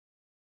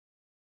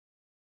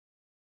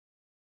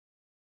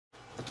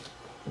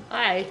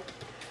Hi.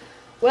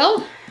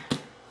 Well,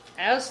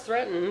 as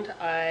threatened,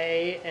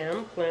 I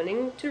am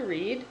planning to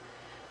read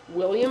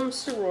William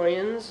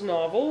Saroyan's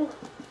novel,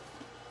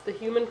 The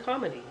Human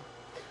Comedy.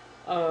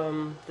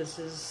 This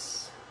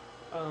is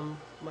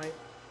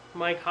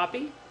my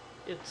copy.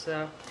 It's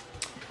a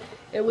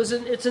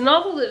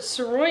novel that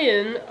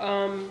Saroyan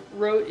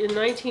wrote in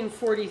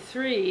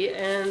 1943,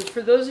 and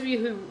for those of you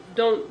who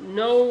don't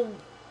know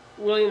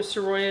William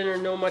Saroyan or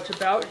know much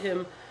about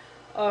him,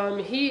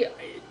 he,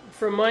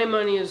 for my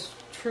money, is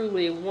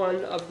truly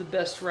one of the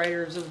best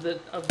writers of the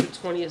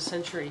 20th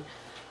century.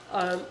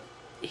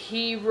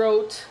 He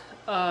wrote,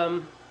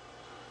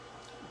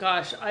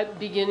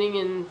 beginning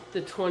in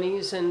the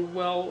 20s and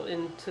well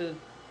into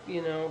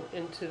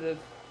the.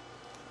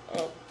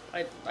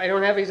 I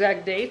don't have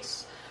exact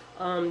dates.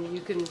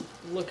 You can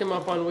look him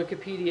up on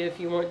Wikipedia if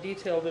you want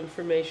detailed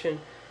information.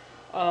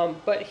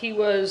 But he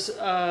was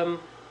a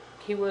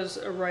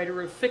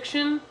writer of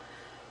fiction,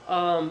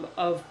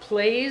 of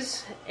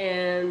plays,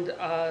 and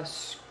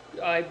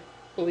I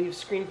believe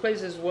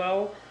screenplays as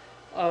well.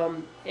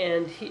 And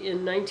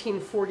in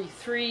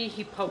 1943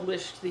 he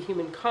published The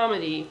Human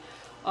Comedy.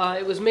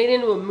 It was made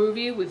into a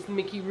movie with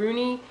Mickey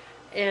Rooney,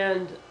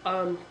 and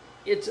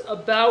it's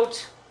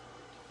about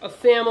a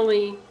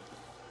family,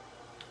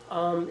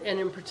 and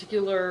in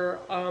particular,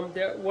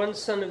 one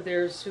son of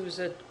theirs who was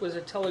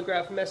a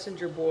telegraph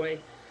messenger boy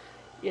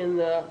in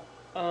the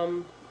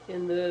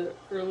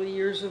early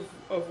years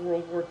of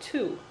World War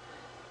II.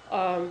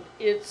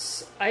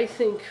 It's, I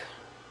think,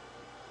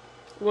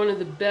 one of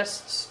the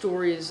best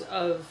stories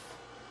of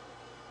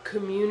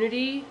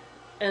community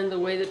and the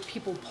way that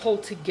people pull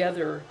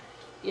together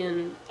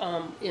in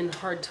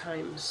hard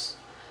times,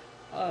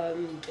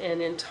 and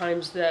in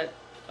times that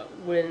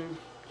when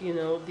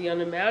the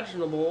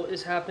unimaginable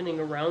is happening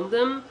around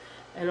them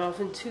and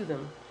often to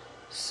them.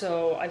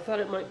 So I thought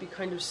it might be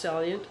kind of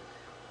salient.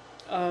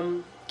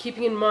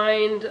 Keeping in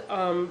mind,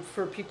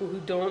 for people who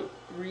don't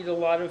read a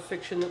lot of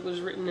fiction that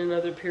was written in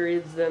other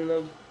periods than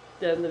the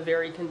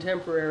very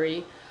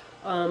contemporary,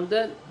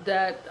 that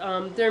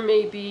there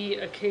may be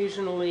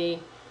occasionally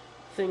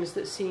things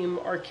that seem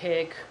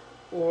archaic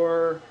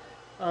or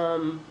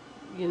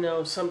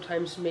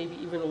sometimes maybe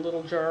even a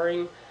little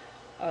jarring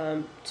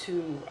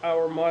to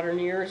our modern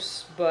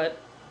ears, but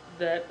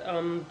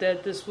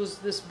that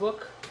this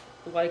book,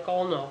 like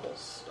all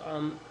novels,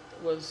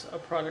 was a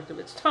product of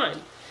its time.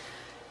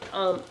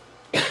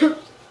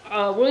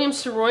 William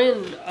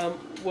Saroyan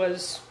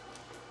was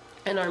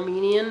an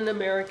Armenian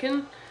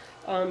American.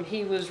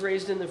 He was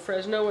raised in the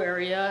Fresno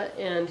area,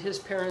 and his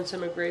parents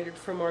immigrated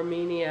from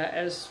Armenia,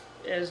 as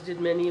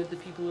did many of the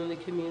people in the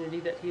community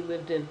that he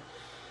lived in.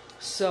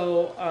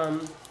 So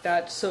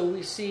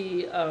we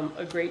see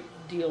a great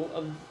deal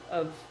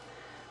of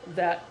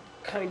that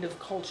kind of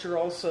culture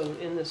also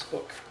in this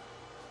book.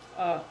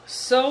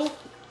 So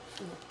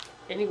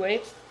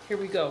anyway, here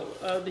we go.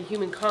 The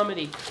Human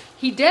Comedy.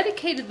 He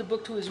dedicated the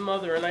book to his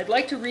mother, and I'd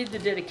like to read the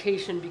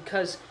dedication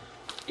because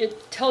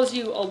it tells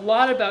you a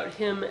lot about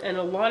him and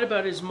a lot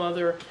about his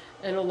mother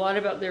and a lot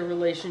about their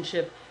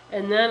relationship.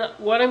 And then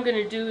what I'm going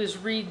to do is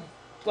read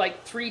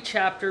like 3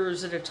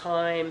 chapters at a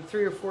time,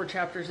 3 or 4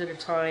 chapters at a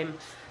time,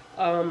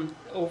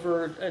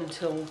 over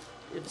until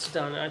it's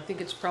done. I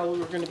think it's probably,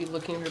 we're going to be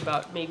looking at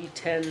about maybe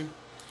 10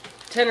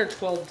 or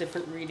 12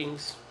 different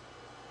readings.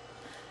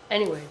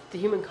 Anyway, The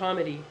Human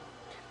Comedy.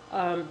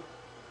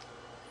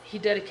 He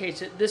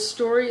dedicates it. This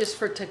story is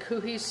for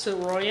Takuhi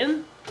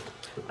Saroyan.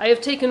 I have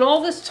taken all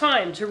this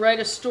time to write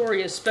a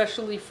story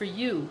especially for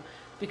you,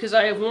 because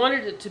I have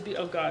wanted it to be...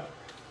 Oh, God.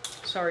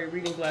 Sorry,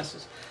 reading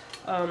glasses.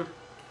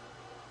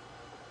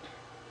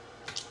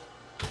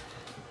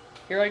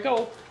 Here I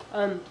go.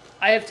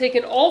 I have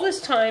taken all this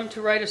time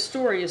to write a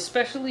story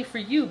especially for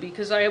you,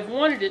 because I have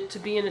wanted it to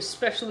be an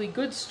especially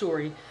good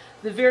story,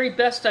 the very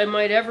best I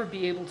might ever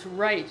be able to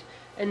write.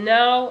 And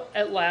now,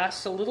 at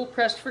last, a little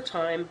pressed for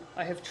time,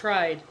 I have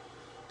tried.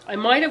 I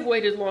might have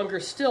waited longer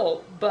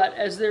still, but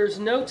as there is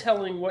no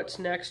telling what's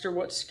next or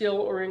what skill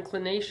or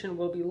inclination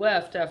will be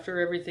left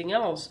after everything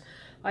else,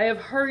 I have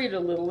hurried a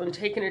little and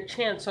taken a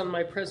chance on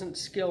my present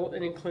skill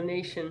and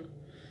inclination.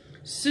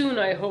 Soon,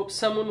 I hope,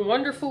 someone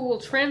wonderful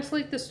will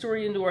translate the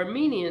story into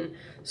Armenian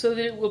so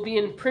that it will be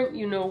in print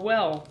you know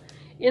well.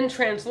 In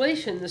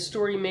translation, the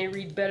story may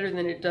read better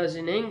than it does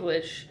in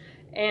English,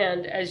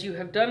 and, as you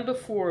have done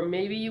before,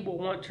 maybe you will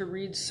want to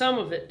read some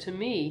of it to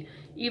me,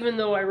 even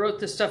though I wrote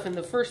the stuff in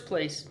the first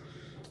place.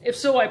 If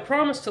so, I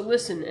promise to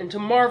listen and to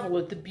marvel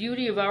at the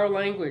beauty of our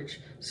language,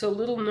 so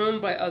little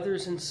known by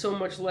others and so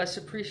much less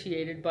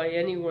appreciated by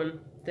anyone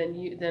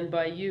than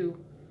by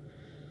you.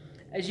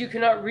 As you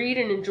cannot read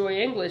and enjoy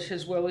English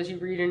as well as you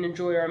read and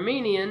enjoy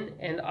Armenian,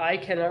 and I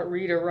cannot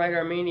read or write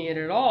Armenian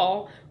at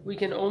all, we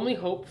can only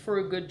hope for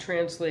a good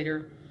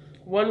translator.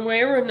 One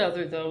way or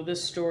another, though,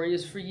 this story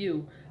is for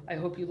you. I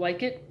hope you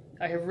like it.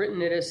 I have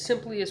written it as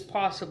simply as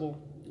possible,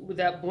 with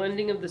that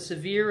blending of the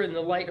severe and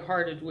the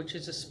light-hearted, which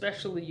is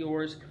especially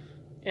yours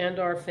and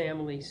our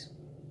family's.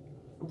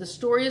 The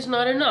story is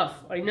not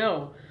enough, I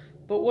know,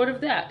 but what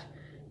of that?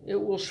 It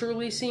will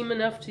surely seem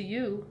enough to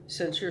you,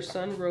 since your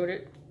son wrote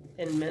it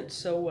and meant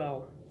so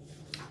well.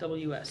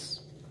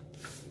 W.S.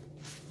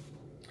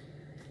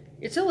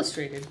 It's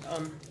illustrated.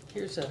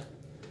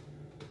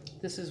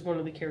 This is one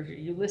of the characters,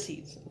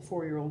 Ulysses, a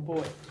 4-year-old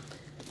boy.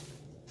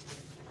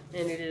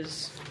 And it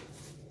is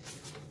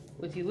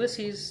with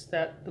Ulysses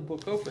that the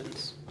book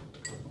opens.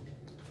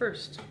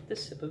 First,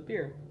 this sip of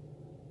beer.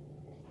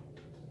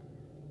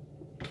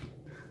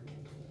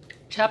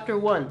 Chapter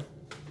 1,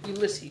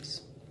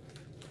 Ulysses.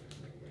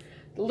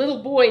 The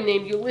little boy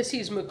named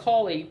Ulysses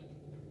Macaulay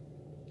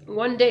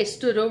one day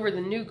stood over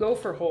the new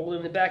gopher hole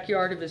in the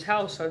backyard of his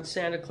house on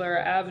Santa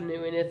Clara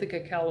Avenue in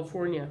Ithaca,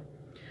 California.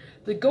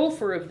 The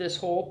gopher of this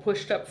hole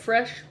pushed up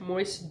fresh,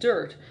 moist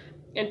dirt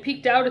and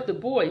peeked out at the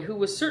boy, who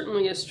was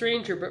certainly a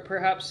stranger but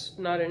perhaps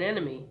not an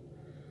enemy.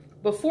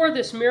 Before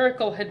this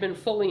miracle had been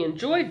fully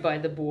enjoyed by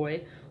the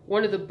boy,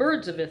 one of the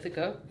birds of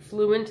Ithaca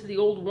flew into the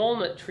old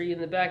walnut tree in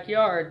the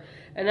backyard,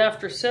 and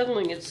after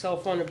settling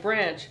itself on a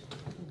branch,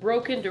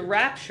 broke into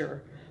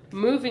rapture,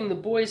 moving the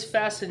boy's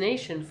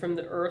fascination from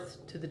the earth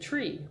to the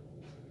tree.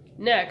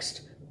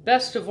 Next,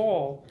 best of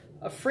all,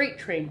 a freight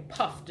train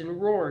puffed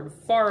and roared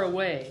far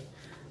away.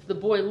 The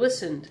boy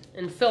listened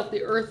and felt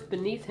the earth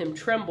beneath him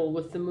tremble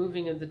with the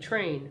moving of the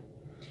train.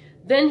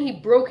 Then he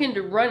broke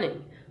into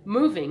running,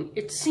 moving,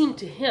 it seemed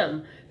to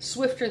him,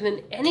 swifter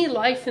than any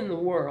life in the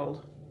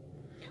world.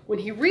 When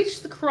he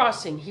reached the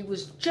crossing, he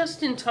was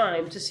just in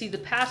time to see the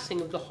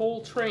passing of the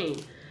whole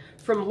train,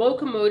 from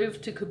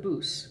locomotive to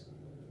caboose.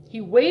 He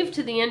waved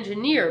to the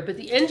engineer, but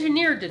the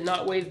engineer did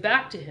not wave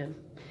back to him.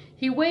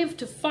 He waved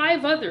to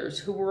 5 others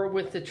who were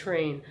with the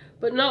train,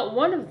 but not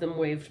one of them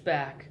waved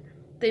back.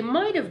 They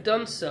might have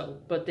done so,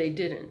 but they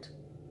didn't.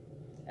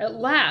 At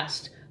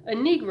last, a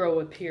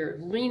Negro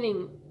appeared,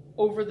 leaning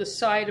over the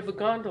side of a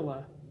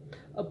gondola.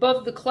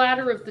 Above the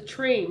clatter of the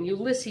train,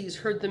 Ulysses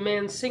heard the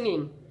man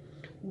singing,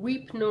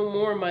 "Weep no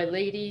more, my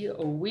lady,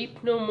 oh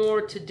weep no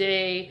more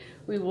today.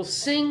 We will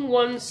sing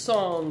one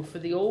song for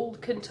the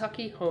old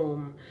Kentucky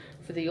home,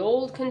 for the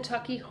old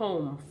Kentucky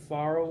home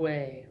far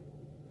away."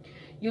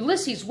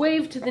 Ulysses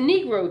waved to the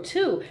Negro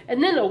too,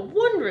 and then a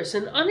wondrous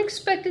and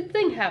unexpected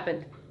thing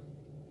happened.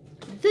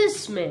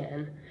 This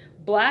man,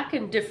 black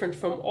and different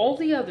from all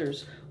the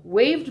others,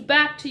 waved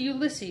back to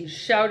Ulysses,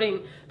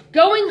 shouting,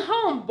 "Going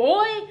home,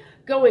 boy!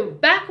 Going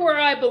back where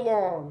I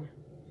belong!"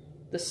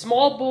 The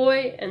small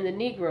boy and the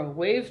Negro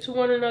waved to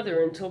one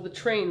another until the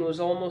train was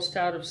almost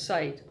out of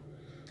sight.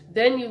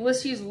 Then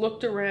Ulysses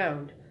looked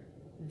around.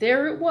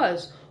 There it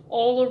was,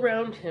 all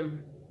around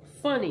him,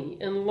 funny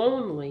and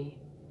lonely,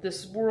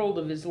 this world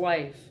of his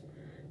life.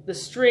 The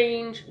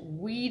strange,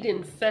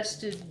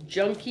 weed-infested,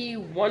 junky,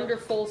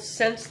 wonderful,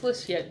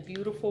 senseless yet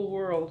beautiful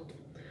world.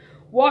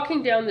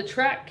 Walking down the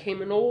track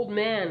came an old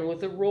man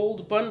with a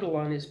rolled bundle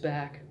on his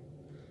back.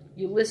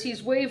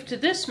 Ulysses waved to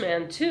this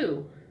man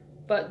too,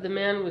 but the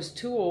man was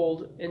too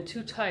old and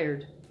too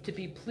tired to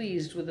be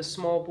pleased with a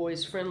small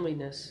boy's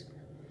friendliness.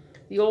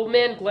 The old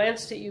man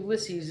glanced at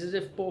Ulysses as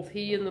if both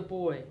he and the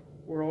boy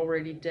were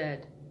already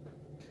dead.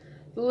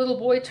 The little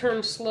boy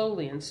turned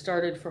slowly and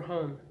started for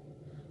home.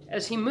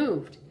 As he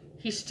moved,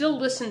 he still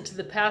listened to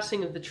the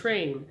passing of the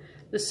train,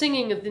 the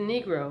singing of the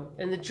Negro,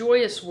 and the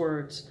joyous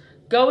words,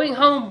 "Going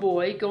home,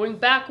 boy, going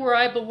back where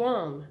I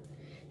belong."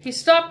 He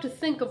stopped to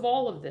think of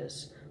all of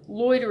this,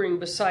 loitering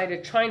beside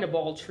a china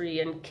ball tree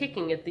and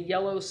kicking at the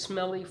yellow,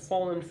 smelly,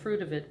 fallen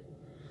fruit of it.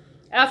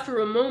 After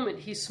a moment,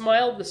 he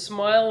smiled the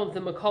smile of the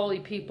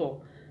Macaulay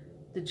people,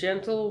 the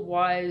gentle,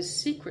 wise,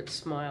 secret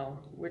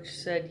smile which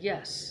said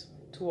yes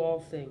to all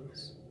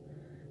things.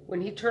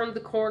 When he turned the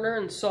corner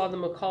and saw the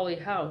Macaulay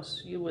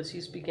house,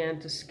 Ulysses began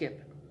to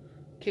skip,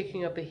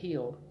 kicking up a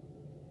heel.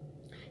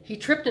 He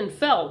tripped and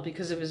fell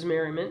because of his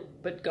merriment,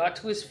 but got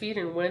to his feet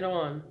and went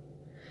on.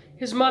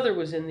 His mother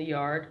was in the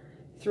yard,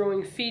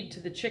 throwing feed to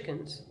the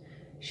chickens.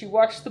 She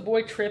watched the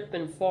boy trip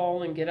and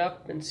fall and get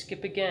up and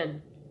skip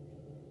again.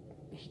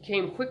 He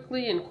came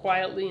quickly and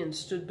quietly and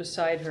stood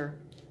beside her,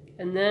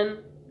 and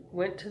then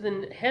went to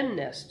the hen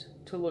nest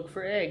to look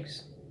for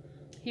eggs.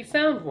 He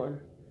found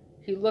one.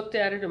 He looked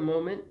at it a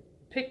moment,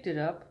 picked it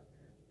up,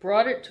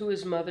 brought it to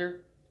his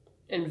mother,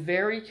 and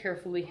very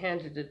carefully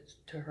handed it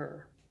to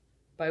her,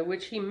 by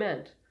which he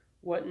meant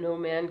what no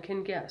man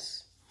can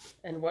guess,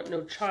 and what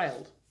no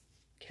child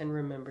can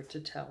remember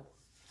to tell.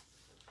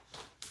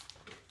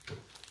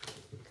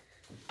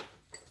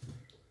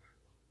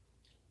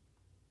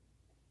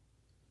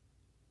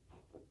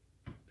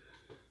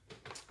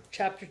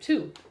 Chapter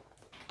 2,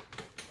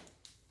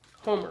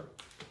 Homer.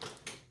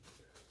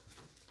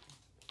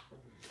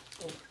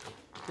 Oh,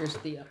 here's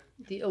the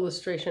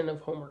illustration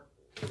of Homer.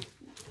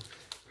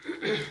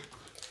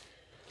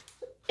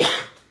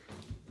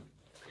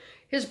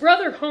 His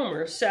brother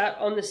Homer sat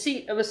on the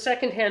seat of a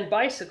second-hand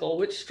bicycle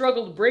which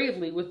struggled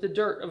bravely with the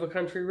dirt of a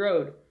country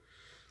road.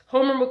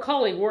 Homer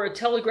Macaulay wore a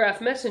telegraph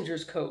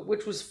messenger's coat,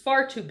 which was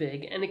far too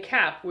big, and a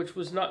cap which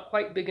was not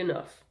quite big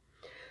enough.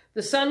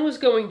 The sun was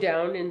going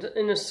down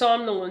in a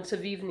somnolence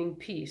of evening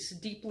peace,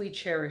 deeply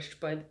cherished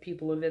by the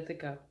people of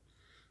Ithaca.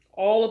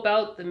 All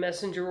about the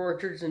messenger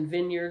orchards and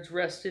vineyards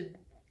rested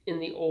in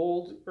the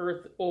old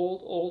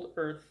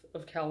earth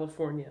of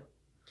California.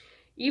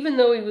 Even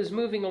though he was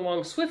moving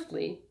along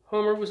swiftly,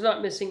 Homer was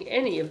not missing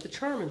any of the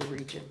charm of the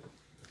region.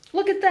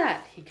 "Look at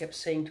that," he kept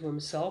saying to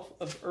himself,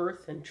 of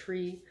earth and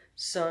tree,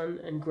 sun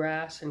and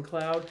grass and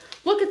cloud.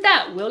 "Look at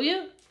that, will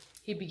you?"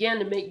 He began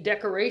to make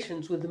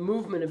decorations with the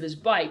movement of his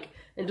bike,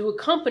 and to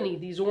accompany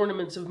these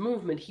ornaments of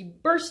movement, he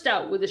burst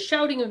out with a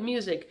shouting of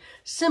music,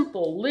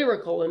 simple,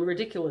 lyrical, and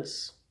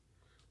ridiculous.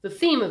 The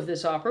theme of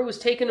this opera was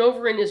taken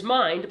over in his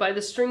mind by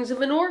the strings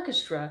of an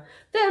orchestra,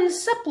 then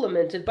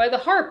supplemented by the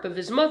harp of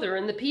his mother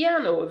and the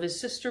piano of his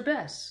sister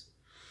Bess.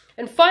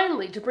 And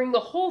finally, to bring the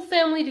whole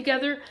family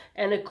together,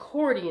 an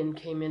accordion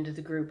came into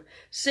the group,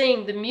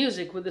 saying the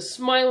music with a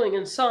smiling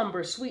and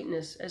somber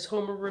sweetness as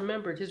Homer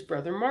remembered his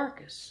brother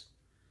Marcus.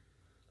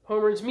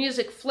 Homer's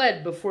music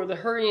fled before the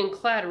hurrying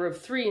clatter of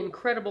 3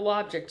 incredible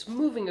objects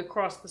moving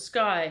across the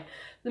sky.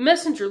 The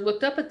messenger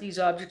looked up at these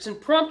objects and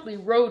promptly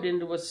rode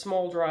into a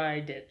small dry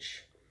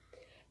ditch.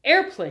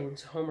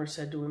 "Airplanes," Homer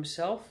said to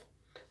himself.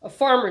 A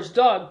farmer's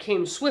dog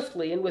came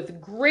swiftly and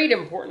with great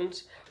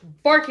importance,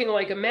 barking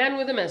like a man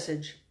with a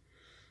message.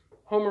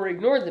 Homer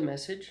ignored the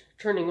message,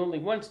 turning only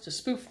once to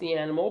spoof the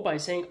animal by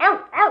saying,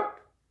 "Arf, arf!"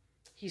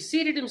 He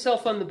seated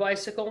himself on the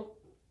bicycle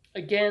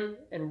again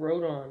and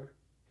rode on.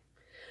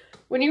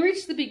 When he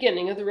reached the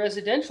beginning of the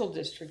residential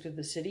district of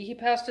the city, he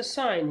passed a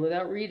sign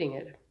without reading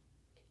it.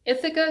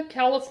 "Ithaca,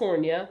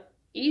 California,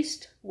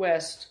 east,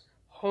 west,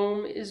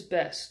 home is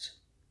best.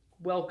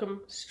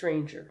 Welcome,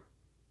 stranger."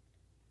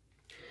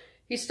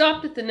 He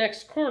stopped at the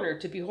next corner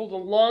to behold a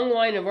long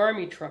line of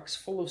army trucks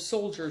full of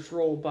soldiers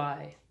roll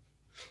by.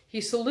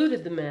 He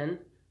saluted the men,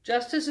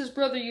 just as his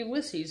brother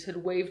Ulysses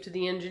had waved to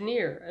the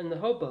engineer and the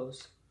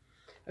hobos.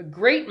 A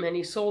great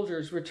many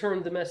soldiers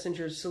returned the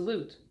messenger's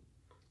salute.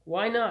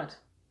 Why not?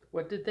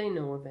 What did they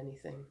know of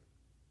anything?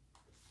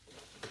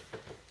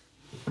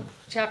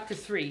 Chapter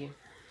 3.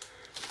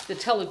 The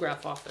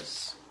Telegraph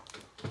Office.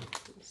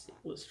 That's the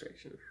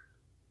illustration.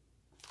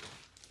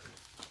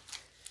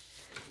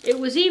 It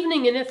was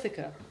evening in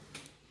Ithaca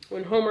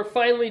when Homer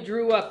finally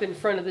drew up in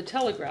front of the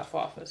telegraph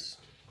office.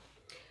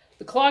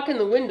 The clock in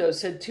the window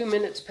said 2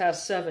 minutes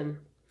past 7.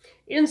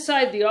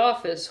 Inside the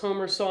office,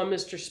 Homer saw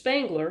Mr.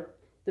 Spangler,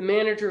 the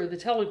manager of the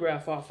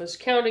telegraph office,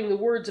 counting the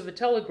words of a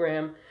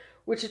telegram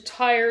which a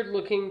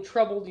tired-looking,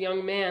 troubled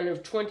young man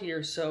of 20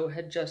 or so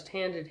had just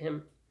handed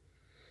him.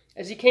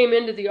 As he came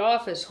into the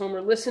office,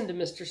 Homer listened to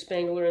Mr.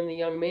 Spangler and the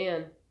young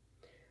man.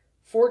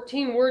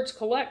 14 words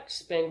collect,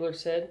 Spangler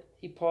said.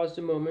 He paused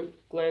a moment,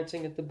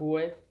 glancing at the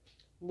boy.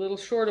 "A little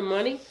short of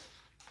money?"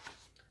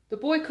 The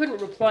boy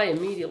couldn't reply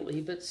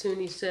immediately, but soon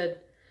he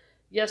said,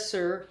 "Yes,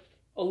 sir,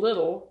 a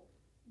little,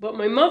 but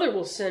my mother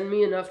will send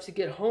me enough to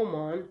get home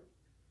on."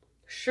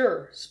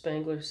 "Sure,"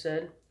 Spangler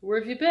said. "Where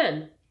have you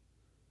been?"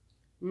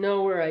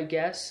 "Nowhere, I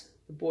guess,"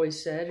 the boy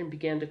said, and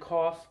began to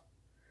cough.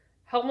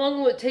 "How long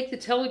will it take the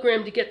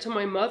telegram to get to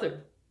my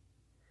mother?"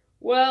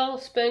 "Well,"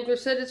 Spangler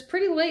said, "it's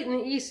pretty late in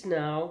the East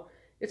now.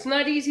 It's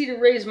not easy to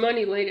raise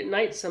money late at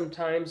night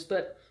sometimes,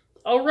 but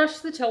I'll rush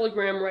the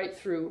telegram right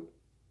through."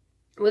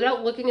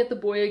 Without looking at the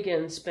boy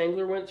again,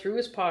 Spangler went through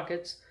his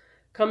pockets,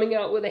 coming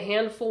out with a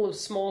handful of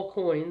small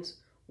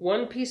coins,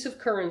 1 piece of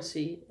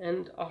currency,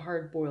 and a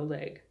hard-boiled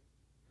egg.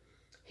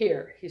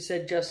 "Here," he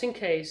said, "just in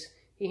case."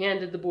 He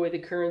handed the boy the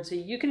currency.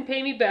 "You can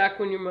pay me back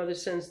when your mother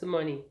sends the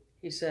money,"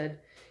 he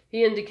said.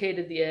 He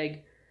indicated the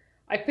egg.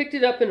 "I picked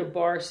it up in a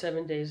bar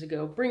 7 days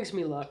ago. Brings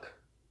me luck."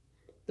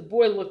 The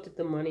boy looked at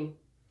the money.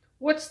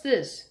 "What's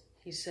this?"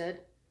 he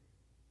said.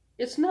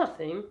 "It's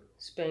nothing,"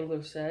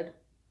 Spangler said.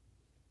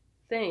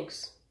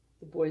 "Thanks,"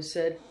 the boy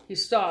said. He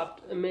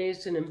stopped,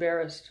 amazed and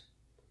embarrassed.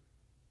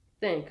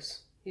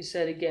 "Thanks," he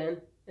said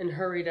again, and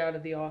hurried out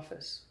of the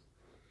office.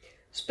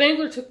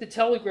 Spangler took the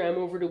telegram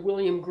over to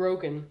William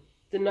Grogan,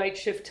 the night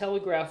shift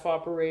telegraph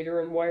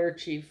operator and wire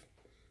chief.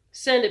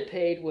 "Send it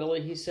paid,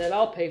 Willie," he said.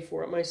 "I'll pay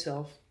for it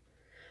myself."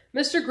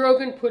 Mr.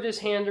 Grogan put his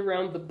hand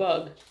around the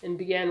bug and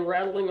began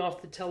rattling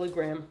off the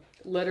telegram,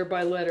 letter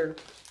by letter.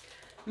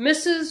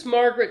 "Mrs.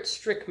 Margaret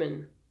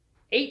Strickman,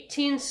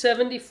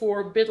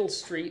 1874 Biddle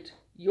Street,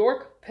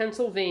 York,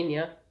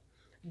 Pennsylvania.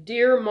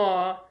 Dear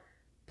Ma,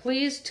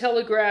 please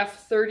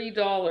telegraph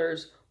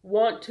 $30.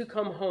 Want to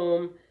come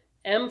home.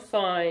 Am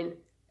fine.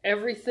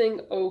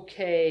 Everything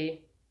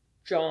okay.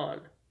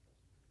 John."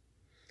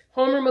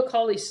 Homer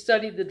McCauley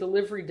studied the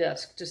delivery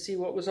desk to see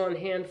what was on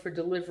hand for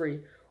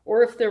delivery,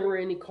 or if there were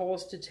any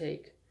calls to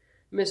take.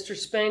 Mr.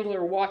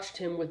 Spangler watched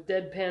him with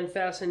deadpan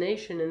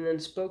fascination and then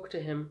spoke to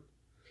him.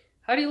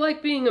 "How do you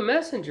like being a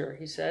messenger?"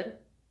 he said.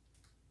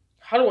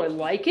 "How do I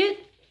like it?"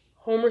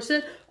 Homer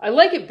said. "I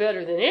like it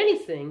better than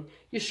anything.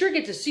 You sure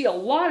get to see a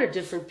lot of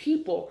different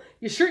people.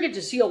 You sure get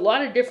to see a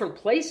lot of different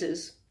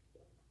places."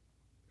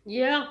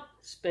 "Yeah,"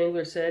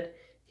 Spangler said.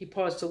 He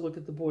paused to look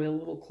at the boy a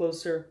little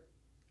closer.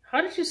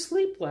 "How did you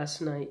sleep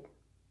last night?"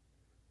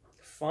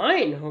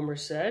 "Fine," Homer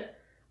said.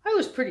 "I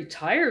was pretty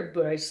tired,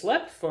 but I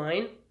slept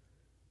fine."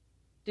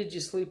 "Did you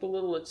sleep a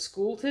little at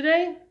school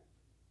today?"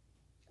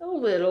 "A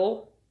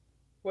little."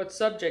 "What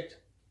subject?"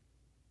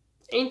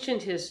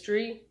 "Ancient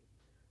history."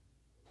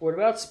 What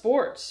about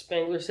sports?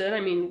 Spangler said. I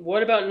mean,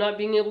 what about not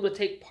being able to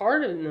take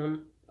part in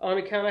them on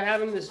account of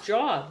having this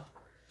job?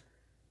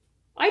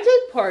 I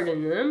take part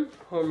in them,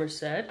 Homer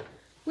said.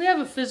 We have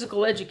a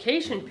physical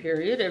education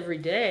period every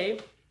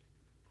day.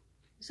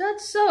 Is that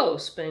so?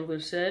 Spangler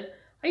said.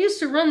 I used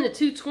to run the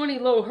 220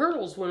 low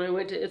hurdles when I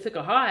went to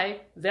Ithaca High,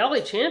 Valley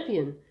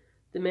champion.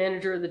 The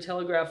manager of the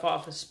telegraph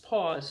office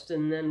paused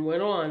and then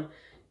went on.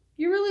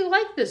 You really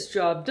like this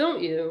job,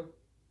 don't you?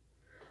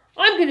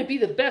 I'm going to be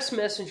the best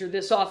messenger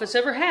this office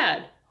ever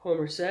had,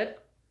 Homer said.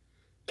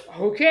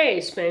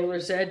 Okay, Spangler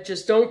said,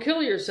 just don't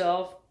kill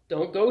yourself.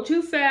 Don't go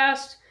too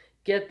fast.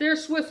 Get there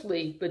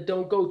swiftly, but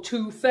don't go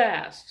too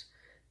fast.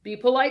 Be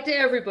polite to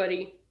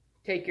everybody.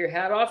 Take your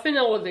hat off in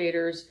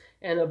elevators.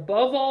 And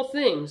above all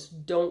things,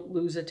 don't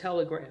lose a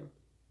telegram.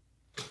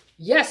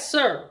 Yes,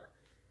 sir.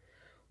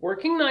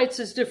 Working nights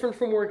is different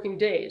from working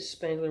days,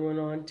 Spangler went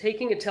on.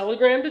 Taking a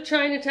telegram to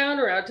Chinatown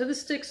or out to the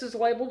sticks is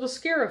liable to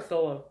scare a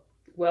fellow.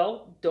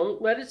 Well,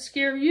 don't let it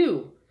scare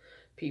you.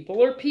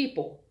 People are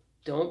people.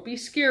 Don't be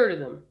scared of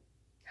them.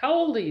 How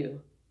old are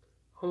you?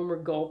 Homer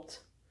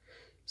gulped.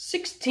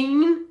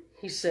 16,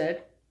 he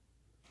said.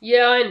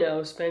 Yeah, I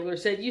know, Spangler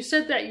said. You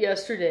said that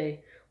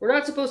yesterday. We're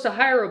not supposed to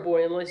hire a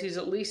boy unless he's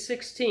at least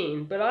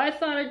 16, but I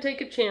thought I'd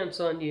take a chance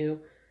on you.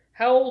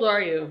 How old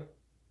are you?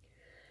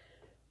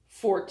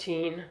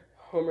 14,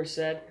 Homer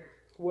said.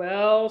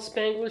 Well,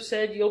 Spangler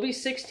said, you'll be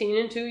 16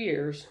 in 2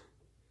 years.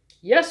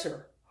 Yes,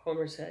 sir,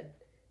 Homer said.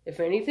 If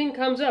anything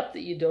comes up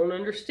that you don't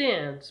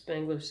understand,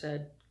 Spangler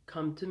said,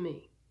 come to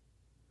me.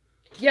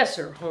 Yes,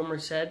 sir, Homer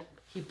said.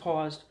 He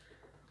paused.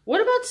 What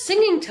about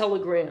singing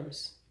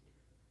telegrams?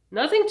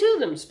 Nothing to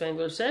them,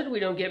 Spangler said. We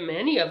don't get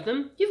many of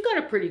them. You've got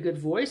a pretty good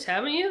voice,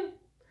 haven't you?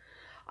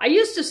 I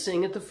used to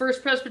sing at the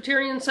First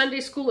Presbyterian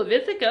Sunday School of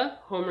Ithaca,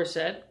 Homer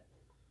said.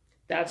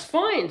 That's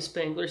fine,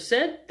 Spangler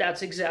said.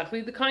 That's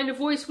exactly the kind of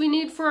voice we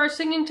need for our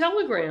singing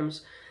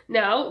telegrams.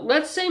 Now,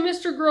 let's say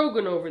Mr.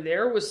 Grogan over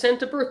there was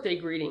sent a birthday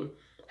greeting.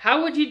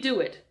 How would you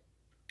do it?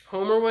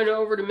 Homer went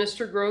over to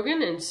Mr.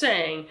 Grogan and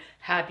sang,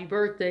 Happy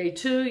birthday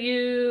to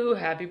you,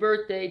 happy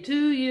birthday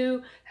to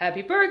you,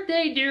 happy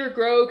birthday, dear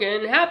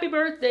Grogan, happy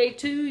birthday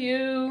to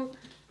you.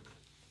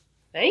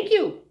 Thank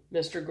you,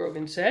 Mr.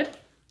 Grogan said.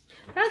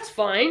 That's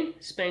fine,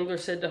 Spangler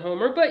said to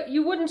Homer, but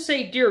you wouldn't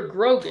say dear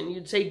Grogan,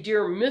 you'd say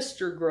dear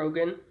Mr.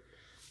 Grogan.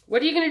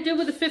 What are you going to do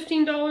with the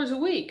 $15 a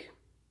week?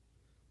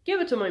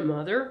 Give it to my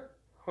mother,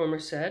 Homer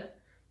said.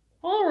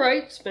 All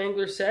right,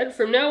 Spangler said,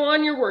 from now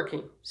on you're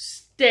working.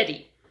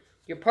 Steady.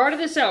 You're part of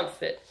this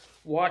outfit.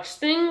 Watch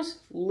things,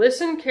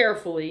 listen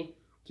carefully,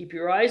 keep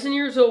your eyes and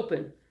ears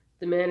open.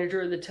 The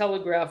manager of the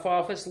telegraph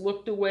office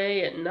looked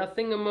away at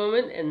nothing a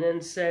moment and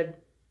then said,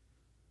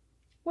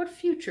 What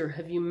future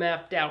have you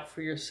mapped out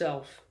for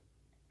yourself?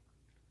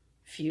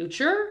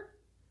 Future?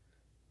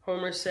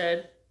 Homer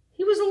said.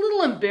 He was a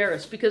little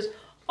embarrassed because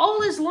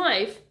all his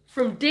life,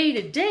 from day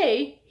to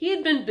day, he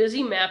had been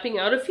busy mapping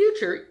out a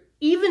future,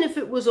 even if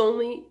it was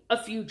only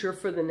a future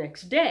for the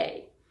next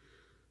day.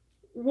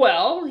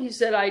 Well, he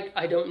said,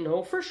 I don't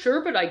know for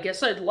sure, but I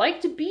guess I'd like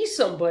to be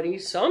somebody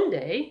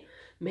someday.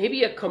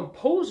 Maybe a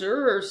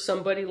composer or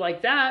somebody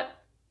like that.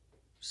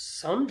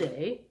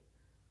 Someday.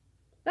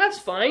 That's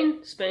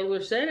fine,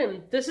 Spangler said,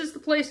 and this is the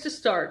place to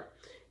start.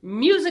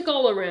 Music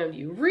all around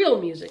you,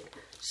 real music,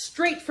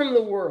 straight from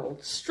the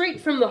world, straight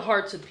from the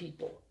hearts of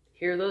people.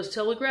 Hear those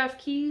telegraph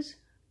keys?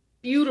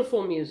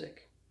 Beautiful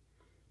music.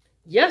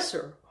 Yes,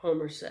 sir,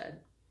 Homer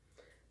said.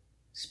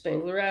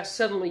 Spangler asked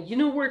suddenly, You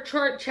know where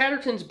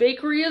Chatterton's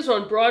Bakery is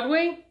on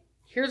Broadway?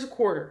 Here's a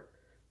quarter.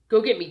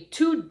 Go get me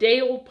 2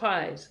 day-old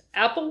pies,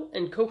 apple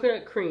and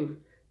coconut cream,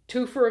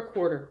 2 for a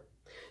quarter.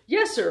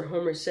 Yes, sir,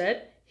 Homer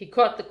said. He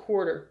caught the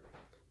quarter.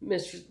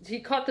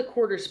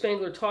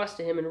 Spangler tossed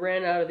to him and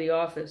ran out of the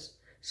office.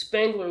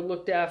 Spangler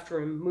looked after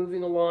him,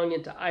 moving along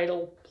into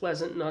idle,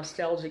 pleasant,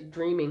 nostalgic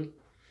dreaming.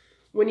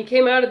 When he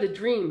came out of the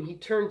dream, he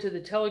turned to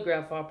the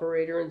telegraph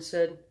operator and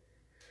said,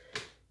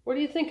 What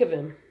do you think of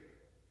him?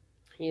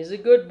 He's a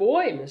good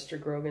boy, Mr.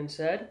 Grogan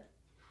said.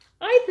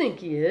 I think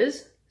he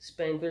is,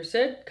 Spangler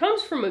said.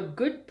 Comes from a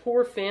good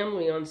poor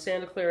family on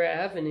Santa Clara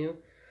Avenue.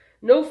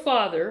 No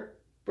father,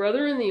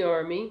 brother in the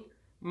army,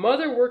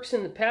 mother works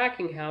in the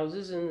packing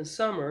houses in the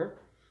summer,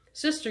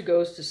 sister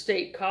goes to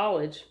state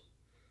college.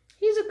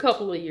 He's a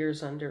couple of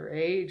years under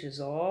age is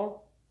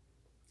all.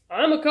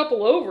 I'm a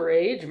couple over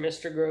age,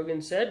 Mr.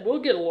 Grogan said. We'll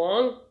get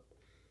along.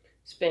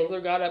 Spangler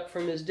got up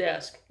from his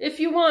desk. If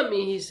you want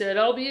me, he said,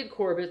 I'll be at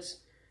Corbett's.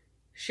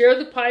 Share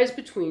the pies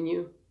between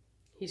you.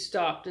 He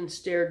stopped and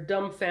stared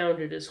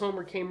dumbfounded as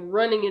Homer came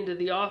running into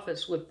the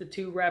office with the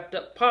 2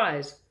 wrapped-up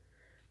pies.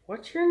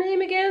 What's your name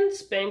again?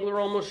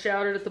 Spangler almost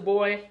shouted at the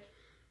boy.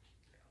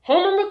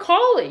 Homer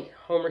McCauley,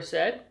 Homer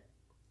said.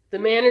 The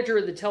manager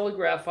of the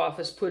telegraph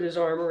office put his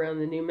arm around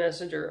the new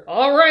messenger.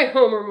 All right,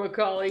 Homer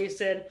McCauley, he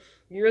said.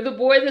 You're the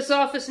boy this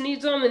office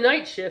needs on the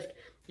night shift.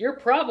 You're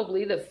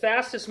probably the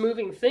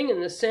fastest-moving thing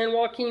in the San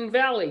Joaquin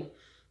Valley.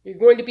 You're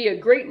going to be a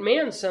great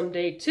man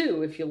someday,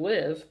 too, if you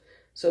live.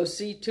 So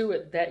see to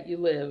it that you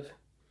live.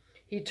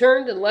 He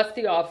turned and left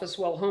the office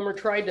while Homer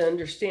tried to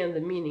understand the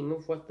meaning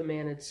of what the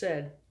man had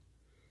said.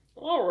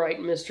 "All right,"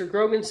 Mr.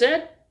 Grogan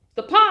said.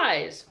 "The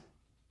pies!"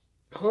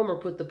 Homer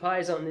put the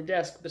pies on the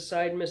desk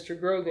beside Mr.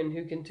 Grogan,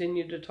 who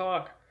continued to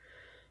talk.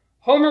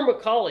 "Homer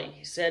Macaulay,"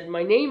 he said,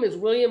 "my name is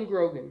William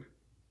Grogan.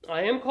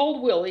 I am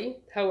called Willie,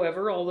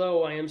 however,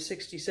 although I am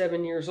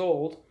 67 years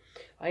old.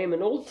 I am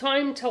an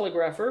old-time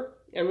telegrapher,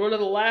 and one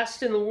of the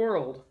last in the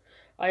world.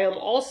 I am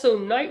also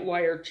night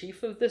wire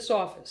chief of this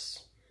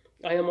office.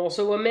 I am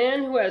also a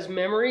man who has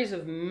memories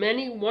of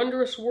many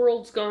wondrous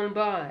worlds gone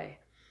by.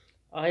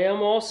 I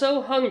am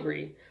also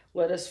hungry.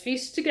 Let us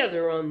feast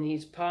together on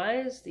these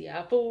pies, the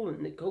apple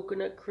and the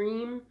coconut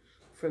cream.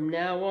 From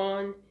now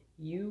on,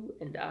 you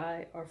and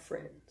I are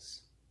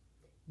friends."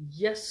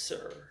 "Yes,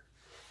 sir,"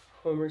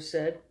 Homer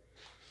said.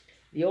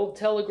 The old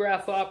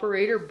telegraph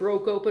operator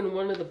broke open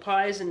one of the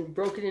pies and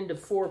broke it into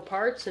 4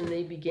 parts, and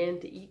they began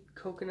to eat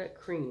coconut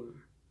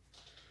cream.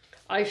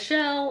 "I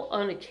shall,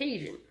 on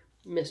occasion,"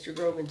 Mr.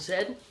 Grogan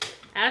said,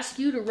 "ask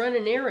you to run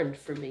an errand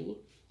for me,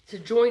 to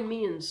join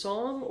me in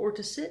song, or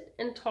to sit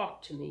and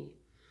talk to me.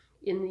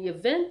 In the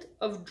event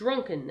of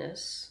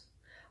drunkenness,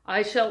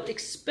 I shall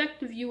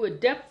expect of you a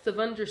depth of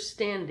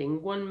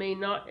understanding one may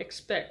not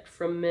expect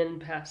from men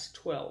past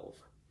 12.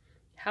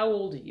 How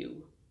old are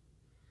you?"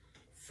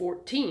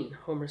 14,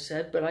 Homer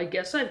said, "but I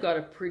guess I've got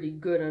a pretty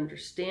good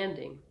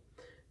understanding."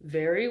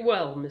 "Very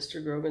well,"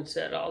 Mr. Grogan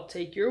said, "I'll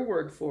take your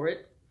word for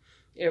it.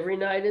 Every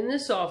night in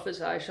this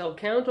office I shall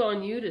count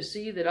on you to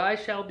see that I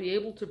shall be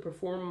able to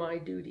perform my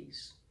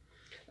duties.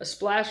 A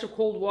splash of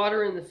cold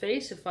water in the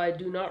face if I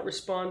do not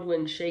respond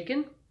when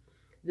shaken.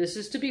 This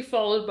is to be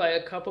followed by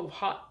a cup of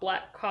hot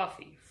black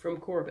coffee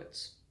from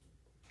Corbett's."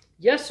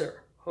 "Yes,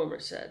 sir," Homer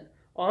said.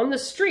 "On the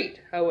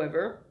street,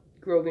 however,"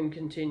 Grogan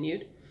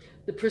continued,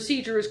 "the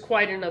procedure is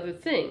quite another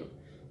thing.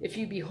 If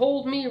you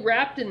behold me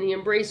wrapped in the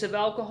embrace of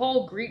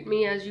alcohol, greet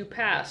me as you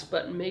pass,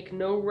 but make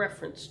no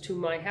reference to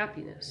my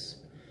happiness.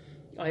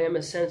 I am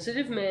a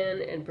sensitive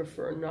man and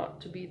prefer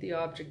not to be the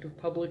object of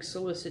public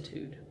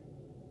solicitude."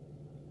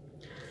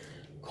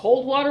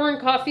 "Cold water and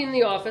coffee in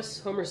the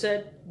office," Homer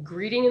said.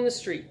 "Greeting in the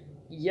street."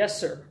 "Yes,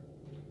 sir."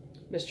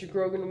 Mr.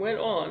 Grogan went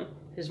on,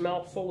 his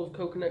mouth full of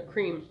coconut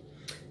cream.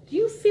 "Do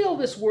you feel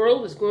this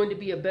world is going to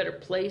be a better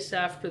place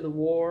after the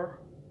war?"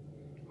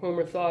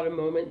 Homer thought a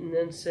moment and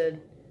then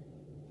said,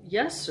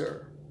 "Yes,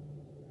 sir."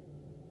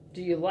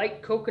 "Do you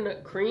like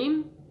coconut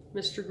cream?"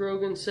 Mr.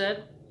 Grogan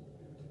said.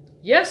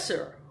 "Yes,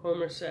 sir,"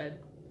 Homer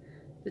said.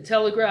 The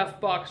telegraph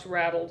box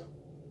rattled.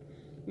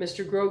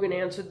 Mr. Grogan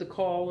answered the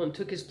call and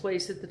took his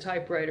place at the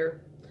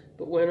typewriter,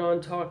 but went on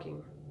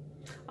talking.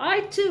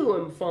 "I, too,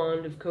 am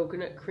fond of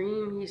coconut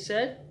cream," he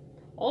said.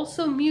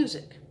 "Also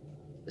music,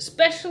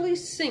 especially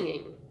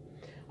singing.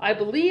 I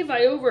believe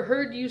I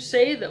overheard you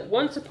say that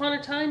once upon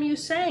a time you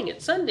sang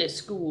at Sunday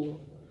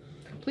school.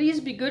 Please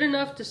be good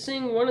enough to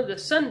sing one of the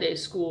Sunday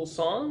school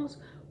songs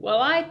while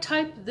I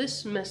type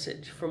this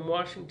message from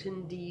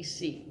Washington,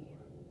 D.C."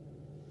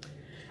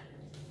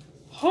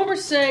 Homer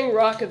sang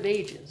Rock of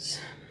Ages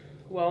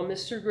while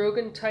Mr.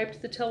 Grogan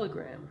typed the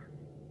telegram.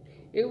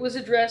 It was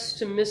addressed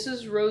to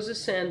Mrs. Rosa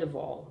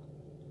Sandoval,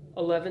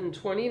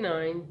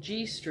 1129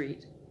 G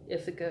Street,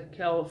 Ithaca,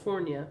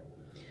 California,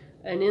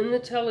 and in the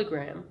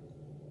telegram,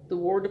 the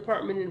War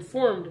Department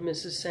informed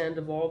Mrs.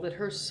 Sandoval that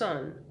her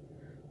son,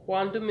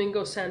 Juan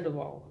Domingo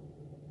Sandoval,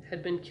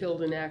 had been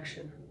killed in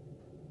action.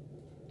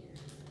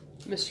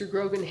 Mr.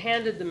 Grogan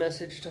handed the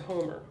message to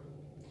Homer.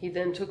 He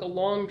then took a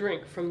long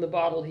drink from the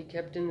bottle he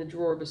kept in the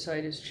drawer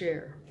beside his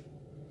chair.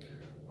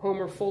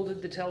 Homer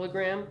folded the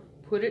telegram,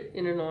 put it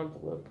in an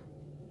envelope,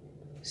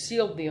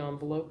 sealed the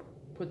envelope,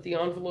 put the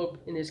envelope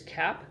in his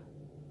cap,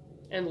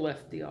 and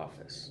left the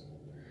office.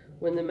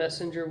 When the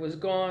messenger was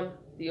gone,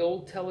 the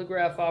old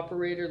telegraph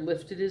operator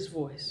lifted his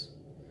voice,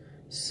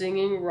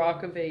 singing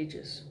Rock of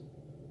Ages,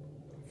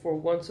 for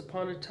once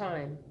upon a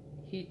time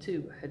he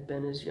too had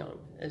been as young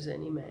as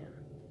any man.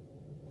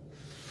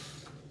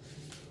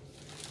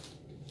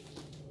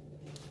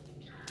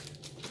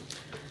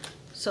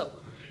 So,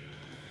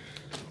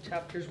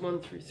 chapters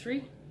 1 through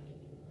 3.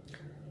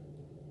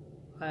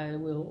 I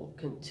will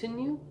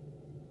continue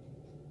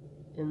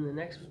in the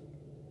next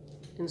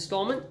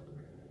installment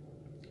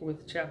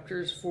with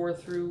chapters 4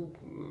 through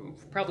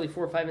probably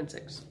 4, 5, and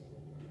 6.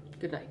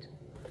 Good night.